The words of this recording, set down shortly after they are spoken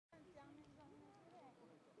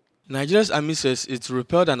Nigeria's army says it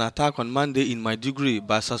repelled an attack on Monday in Maiduguri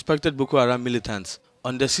by suspected Boko Haram militants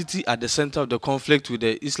on the city at the center of the conflict with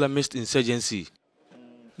the Islamist insurgency.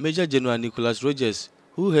 Major General Nicholas Rogers,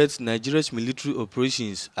 who heads Nigeria's military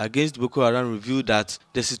operations against Boko Haram, revealed that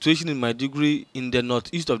the situation in Maiduguri in the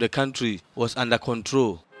northeast of the country was under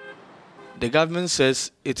control. The government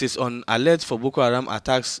says it is on alert for Boko Haram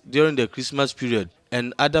attacks during the Christmas period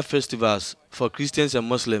and other festivals for Christians and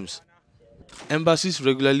Muslims. Embassies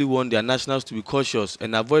regularly warn their nationals to be cautious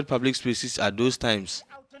and avoid public spaces at those times.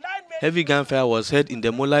 Heavy gunfire was heard in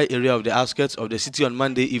the Molai area of the outskirts of the city on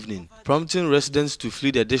Monday evening, prompting residents to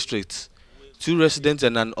flee the districts. 2 residents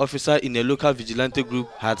and an officer in a local vigilante group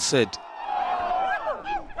had said.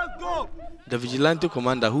 The vigilante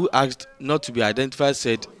commander, who asked not to be identified,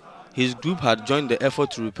 said his group had joined the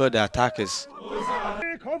effort to repel the attackers.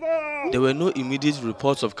 There were no immediate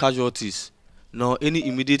reports of casualties, nor any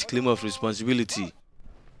immediate claim of responsibility.